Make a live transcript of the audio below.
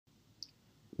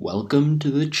Welcome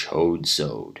to the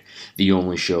Chodesode, the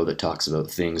only show that talks about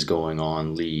things going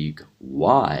on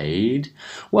league-wide,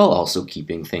 while also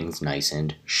keeping things nice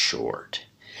and short.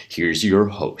 Here's your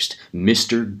host,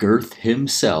 Mr. Girth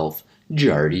himself,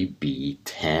 Jardy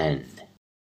B10.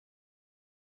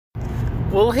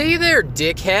 Well, hey there,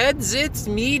 dickheads! It's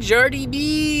me, Jardy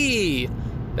B!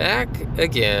 Back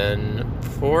again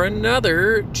for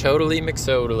another Chodely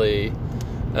McSodely.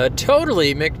 A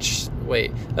totally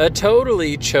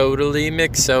Chodely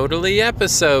McSodely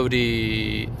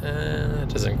episode-y. That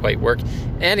doesn't quite work.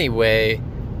 Anyway,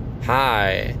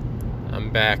 hi. I'm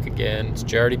back again. It's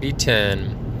Jardy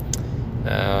B10.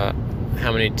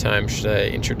 How many times should I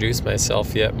introduce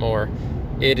myself yet more?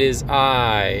 It is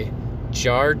I,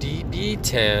 Jardy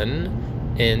B10,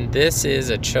 and this is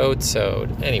a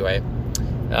Chodesode. Anyway,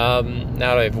 now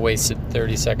that I've wasted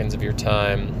 30 seconds of your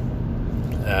time,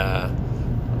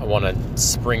 I want to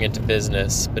spring into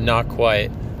business, but not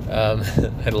quite. I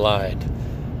lied.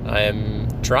 I am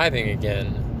driving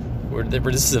again.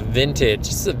 This is a vintage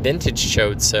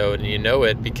Chodesode, and you know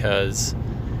it because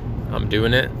I'm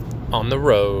doing it on the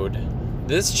road.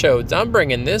 I'm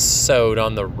bringing this sode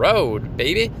on the road,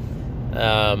 baby.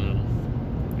 And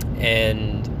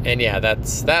yeah,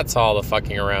 that's all the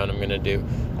fucking around I'm gonna do.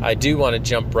 I do want to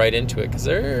jump right into it because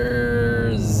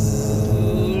there's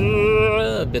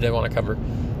a bit I want to cover,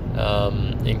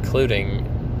 including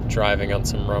driving on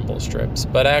some rumble strips.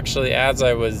 But actually, as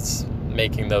I was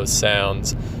making those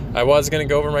sounds, I was gonna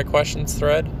go over my questions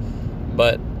thread,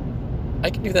 but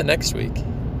I can do that next week.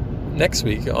 Next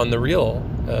week on the real,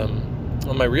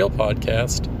 on my real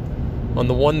podcast, on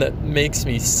the one that makes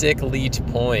me sickly to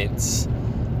points.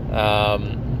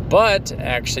 But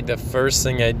actually, the first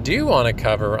thing I do want to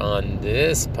cover on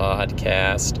this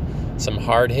podcast, some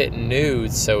hard-hitting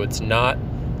news, so it's not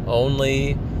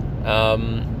only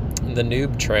the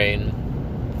Noob Train,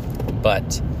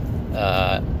 but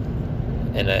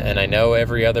and I know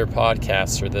every other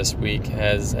podcaster this week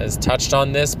has touched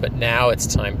on this, but now it's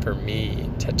time for me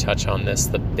to touch on this,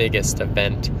 the biggest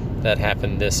event that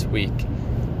happened this week.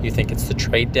 You think it's the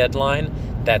trade deadline?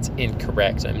 That's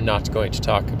incorrect. I'm not going to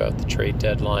talk about the trade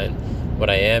deadline. What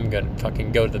I am going to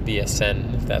fucking go to the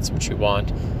BSN if that's what you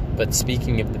want. But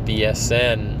speaking of the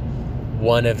BSN,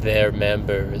 one of their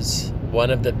members,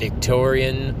 one of the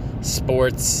Victorian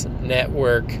Sports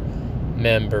Network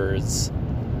members,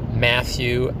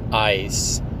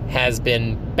 MattyIce, has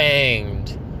been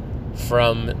banged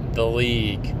from the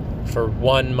league for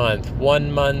 1 month.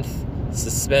 1 month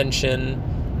suspension,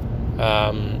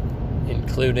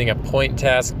 including a point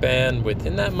task ban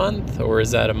within that month, or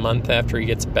is that a month after he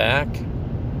gets back?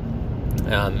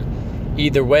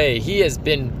 Either way, he has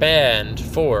been banned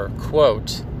for,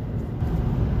 quote,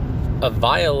 a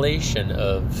violation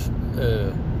of,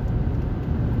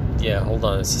 hold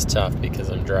on, this is tough because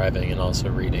I'm driving and also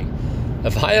reading. A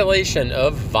violation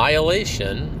of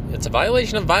violation, it's a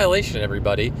violation of violation,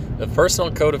 everybody, of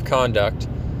personal code of conduct,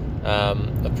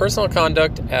 of personal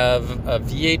conduct of a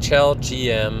VHL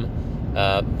GM,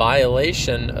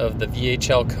 violation of the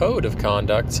VHL code of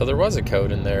conduct, so there was a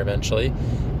code in there eventually,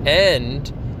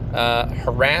 and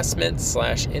harassment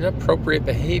 / inappropriate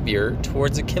behavior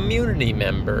towards a community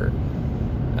member.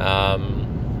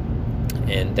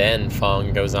 And then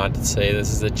Fong goes on to say,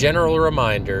 this is a general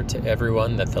reminder to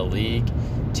everyone that the league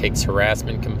takes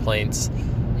harassment complaints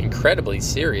incredibly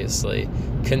seriously.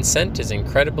 Consent is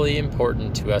incredibly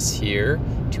important to us here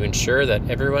to ensure that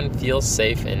everyone feels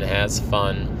safe and has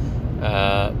fun.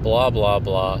 Blah, blah,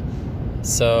 blah.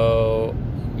 So,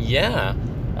 yeah.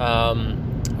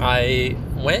 I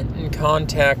went and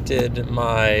contacted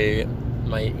my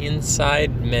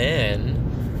inside man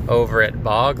over at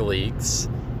Bog Leaks,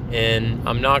 and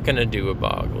I'm not going to do a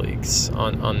Bog Leaks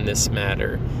on this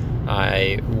matter.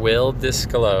 I will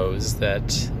disclose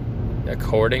that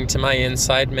according to my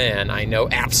inside man, I know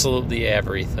absolutely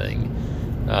everything.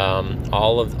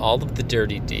 All of the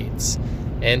dirty deets.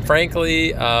 And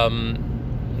frankly,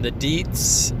 the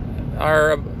deets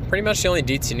are pretty much the only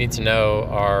deets you need to know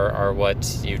are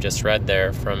what you just read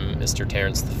there from Mr.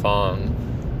 Terrence the Fong.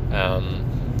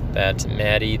 That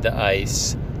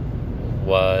MattyIce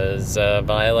was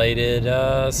violated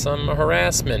some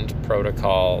harassment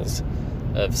protocols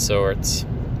of sorts,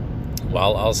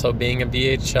 while also being a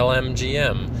VHL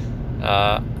MGM.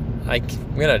 I'm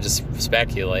gonna just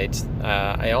speculate.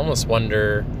 I almost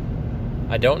wonder.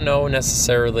 I don't know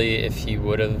necessarily if he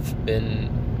would have been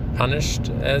punished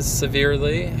as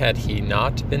severely had he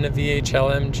not been a VHL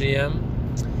MGM.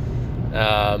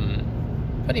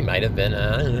 But he might have been.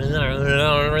 I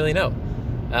don't really know.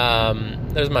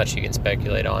 There's much you can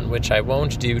speculate on, which I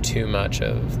won't do too much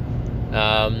of.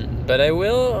 But But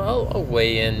I'll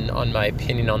weigh in on my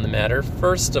opinion on the matter.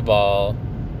 First of all,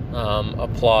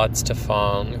 applauds to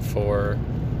Fong for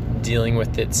dealing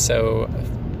with it so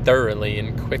thoroughly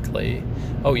and quickly.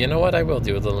 Oh, you know what? I will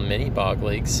do a little mini bog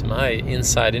leaks. My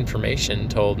inside information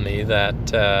told me that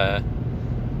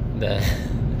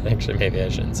actually, maybe I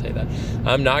shouldn't say that.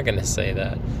 I'm not going to say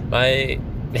that.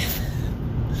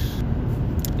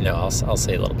 No, I'll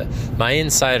say a little bit. My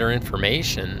insider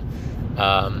information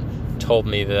told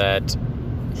me that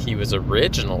he was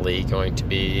originally going to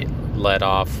be let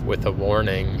off with a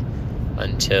warning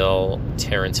until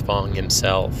Terrence Fong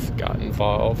himself got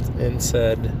involved and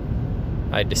said,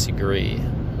 I disagree,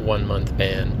 1 month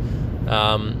ban.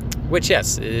 Which,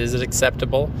 yes, is it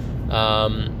acceptable?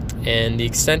 And the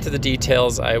extent of the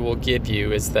details I will give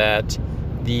you is that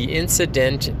the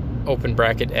incident, open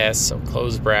bracket S, so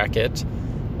close bracket,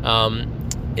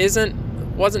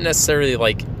 wasn't necessarily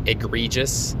like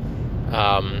egregious.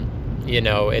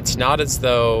 It's not as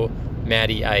though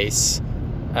MattyIce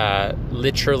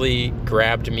literally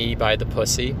grabbed me by the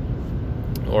pussy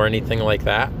or anything like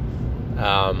that.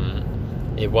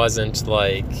 It wasn't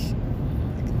like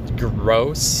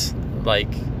gross, I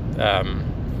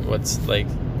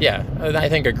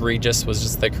think egregious was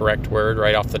just the correct word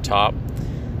right off the top.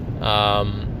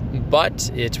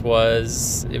 But it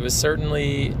was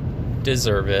certainly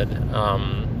deserved.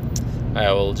 I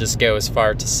will just go as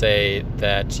far to say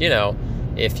that,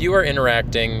 if you are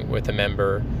interacting with a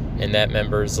member and that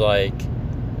member's like,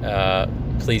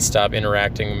 please stop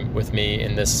interacting with me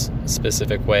in this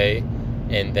specific way,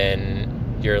 and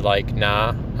then you're like,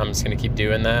 nah, I'm just going to keep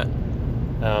doing that.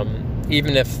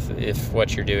 Even if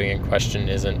what you're doing in question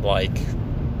isn't like,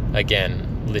 again,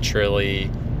 literally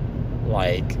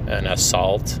like an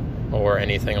assault or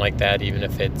anything like that, even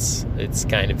if it's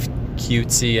kind of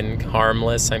cutesy and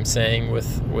harmless, I'm saying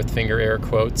with finger air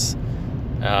quotes.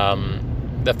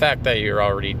 The fact that you're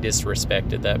already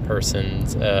disrespected that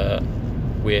person's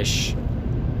wish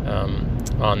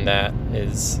on that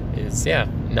is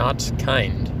not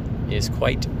kind, is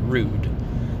quite rude.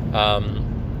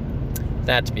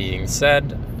 That being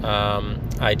said,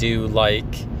 I do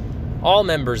like all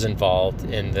members involved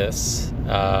in this.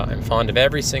 I'm fond of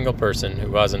every single person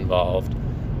who was involved,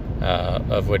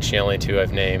 of which the only two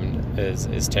I've named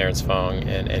is Terrence Fong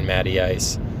and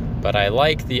MattyIce. But I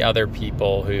like the other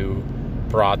people who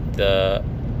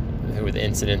who the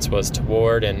incident was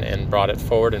toward and brought it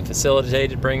forward and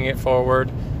facilitated bringing it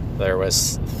forward. There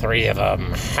was 3 of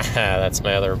them. That's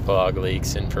my other blog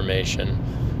leaks information.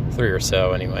 3 or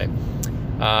so, anyway.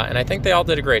 And I think they all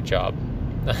did a great job.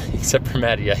 Except for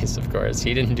MattyIce, of course.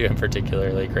 He didn't do a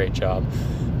particularly great job.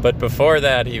 But before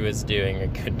that, he was doing a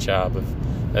good job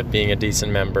of being a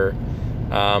decent member.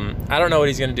 I don't know what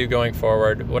he's going to do going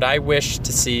forward. What I wish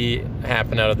to see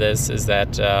happen out of this is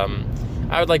that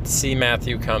I would like to see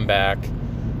Matthew come back,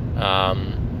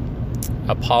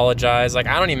 apologize. Like,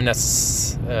 I don't even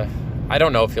I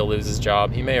don't know if he'll lose his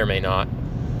job. He may or may not.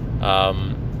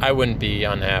 I wouldn't be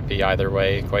unhappy either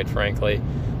way, quite frankly.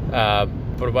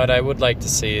 But what I would like to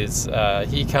see is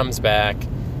he comes back,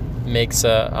 makes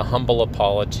a humble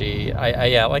apology.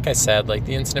 Like I said, like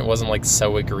the incident wasn't like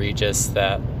so egregious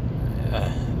that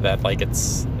like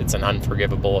it's an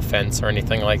unforgivable offense or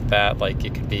anything like that. Like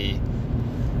it could be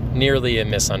nearly a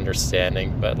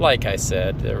misunderstanding. But like I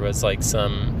said, there was like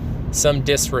some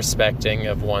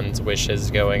disrespecting of one's wishes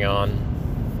going on.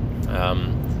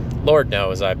 Lord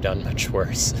knows I've done much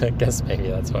worse. I guess maybe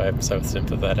that's why I'm so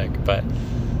sympathetic. But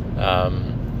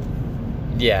I'm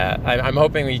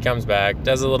hoping he comes back,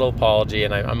 does a little apology,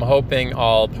 and I'm hoping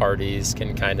all parties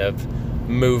can kind of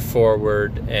move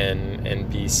forward and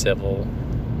be civil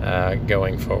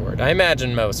going forward. I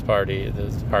imagine most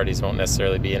the parties won't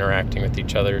necessarily be interacting with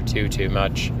each other too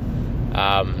much.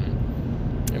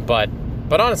 But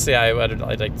honestly,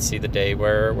 I'd like to see the day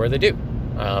where they do.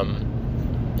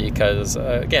 Because,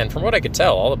 again, from what I could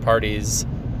tell, all the parties,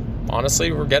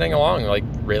 honestly, were getting along, like,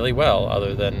 really well,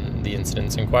 other than the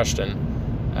incidents in question.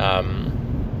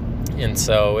 And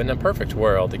so, in a perfect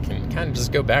world, it can kind of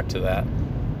just go back to that.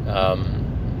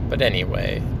 But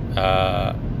anyway,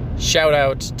 shout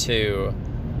out to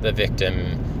the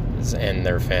victims and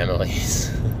their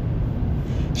families.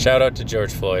 Shout out to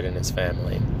George Floyd and his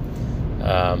family.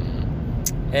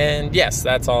 And yes,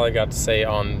 that's all I got to say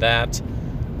on that.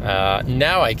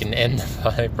 Now I can end.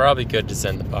 I probably could just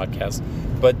end the podcast,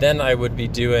 but then I would be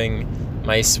doing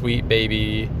my sweet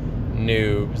baby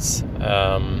noobs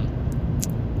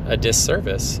a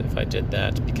disservice if I did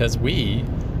that, because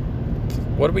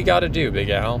what do we got to do,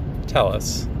 Big Al? Tell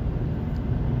us.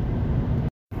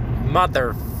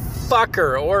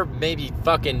 Motherfucker, or maybe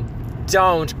fucking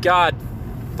don't. God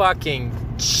fucking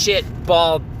shit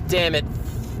ball, damn it.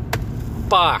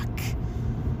 Fuck.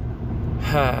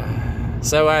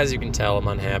 So as you can tell, I'm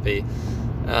unhappy.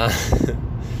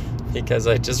 Because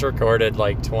I just recorded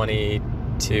like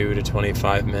 22 to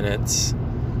 25 minutes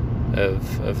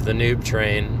of the Noob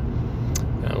Train.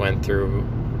 I went through,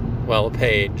 a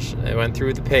page. I went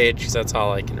through the page because that's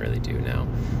all I can really do now.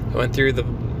 I went through the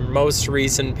most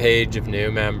recent page of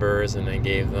new members and I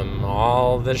gave them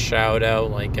all the shout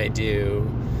out like I do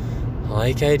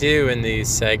in these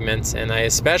segments, and I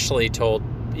especially told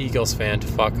Eagles fan to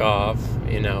fuck off.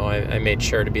 You know, I made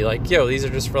sure to be like, yo, these are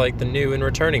just for like the new and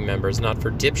returning members, not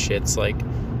for dipshits like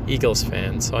Eagles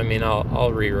fans. So I mean,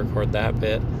 I'll re-record that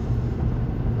bit.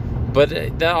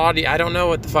 But the audio, I don't know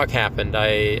what the fuck happened.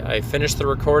 I finished the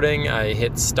recording, I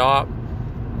hit stop,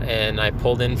 and I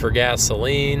pulled in for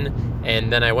gasoline,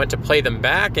 and then I went to play them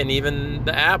back, and even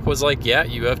the app was like, yeah,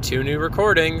 you have 2 new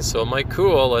recordings. So I'm like,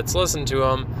 cool, let's listen to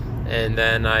them. And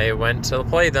then I went to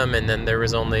play them, and then there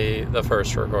was only the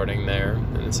first recording there,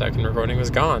 and the second recording was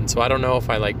gone. So I don't know if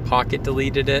I like pocket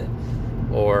deleted it,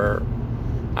 or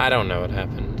I don't know what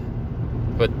happened.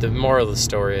 But the moral of the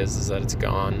story is that it's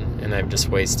gone, and I've just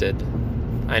wasted,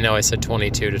 I know I said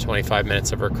 22 to 25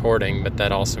 minutes of recording, but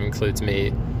that also includes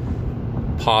me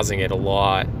pausing it a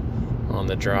lot on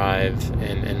the drive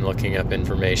and looking up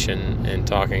information and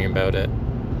talking about it.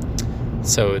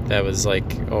 So that was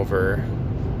like over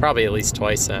probably at least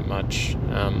twice that much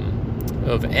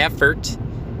of effort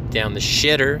down the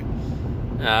shitter.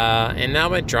 And now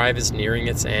my drive is nearing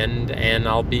its end, and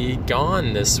I'll be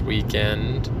gone this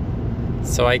weekend.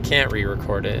 So I can't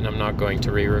re-record it, and I'm not going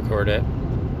to re-record it.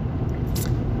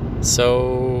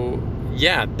 So,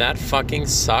 yeah, that fucking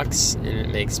sucks, and it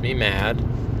makes me mad.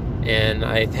 And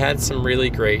I've had some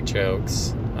really great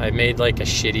jokes. I made, like, a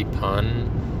shitty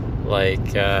pun.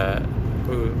 Like,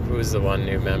 who's the one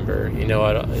new member? You know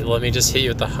what? Let me just hit you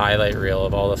with the highlight reel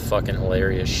of all the fucking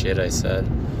hilarious shit I said.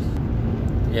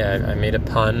 Yeah, I made a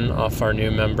pun off our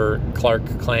new member,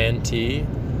 Clark Clan T.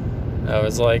 I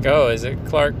was like, oh, is it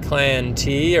Clark Clan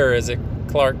T or is it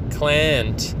Clark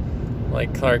Clant?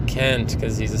 Like Clark Kent,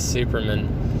 because he's a Superman.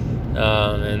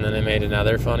 And then I made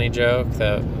another funny joke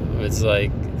that was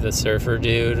like the surfer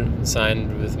dude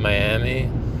signed with Miami,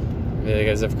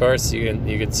 because of course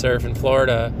you could surf in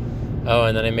Florida. Oh,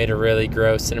 and then I made a really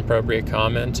gross, inappropriate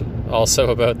comment also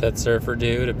about that surfer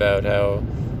dude, about how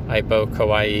Aipo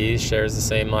Kawaii shares the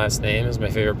same last name as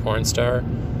my favorite porn star.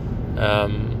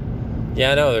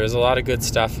 Yeah, no, there's a lot of good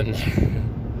stuff in there.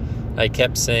 I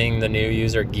kept saying the new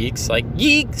user geeks, like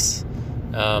geeks.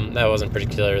 That wasn't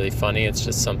particularly funny. It's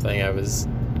just something I was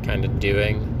kind of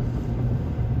doing.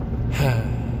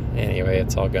 Anyway,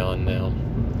 it's all gone now.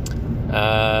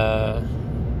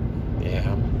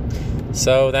 Yeah.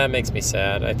 So that makes me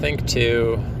sad. I think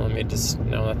too, that's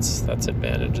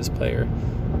Advantage's player.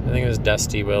 I think it was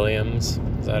Dusty Williams.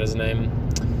 Is that his name?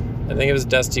 I think it was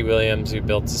Dusty Williams who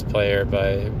built this player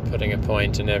by putting a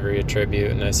point in every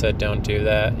attribute, and I said, don't do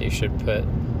that. You should put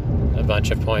a bunch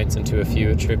of points into a few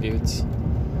attributes.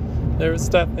 There was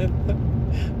stuff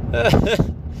in there.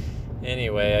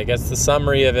 Anyway, I guess the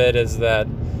summary of it is that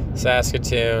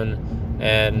Saskatoon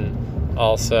and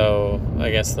also, I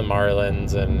guess, the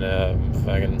Marlins and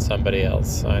fucking somebody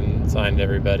else signed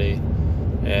everybody,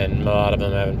 and a lot of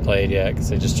them haven't played yet because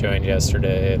they just joined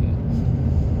yesterday, and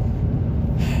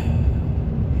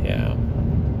yeah.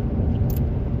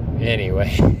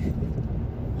 Anyway.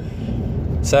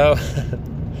 So,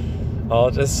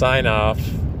 I'll just sign off.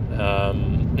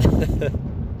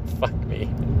 Fuck me.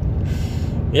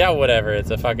 Yeah, whatever.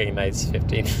 It's a fucking nice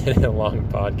 15-minute long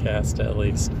podcast, at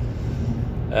least.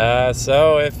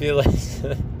 So, if you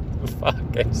listen...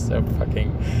 Fuck, I'm so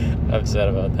fucking upset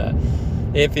about that.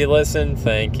 If you listen,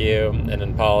 thank you. And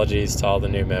apologies to all the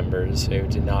new members who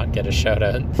did not get a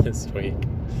shout-out this week.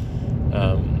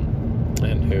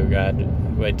 And who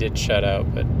I did shout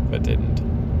out, but didn't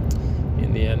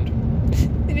in the end.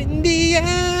 In the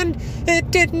end,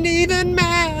 it didn't even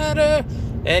matter.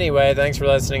 Anyway, thanks for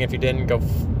listening. If you didn't, go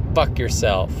fuck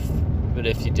yourself. But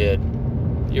if you did,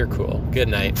 you're cool. Good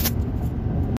night.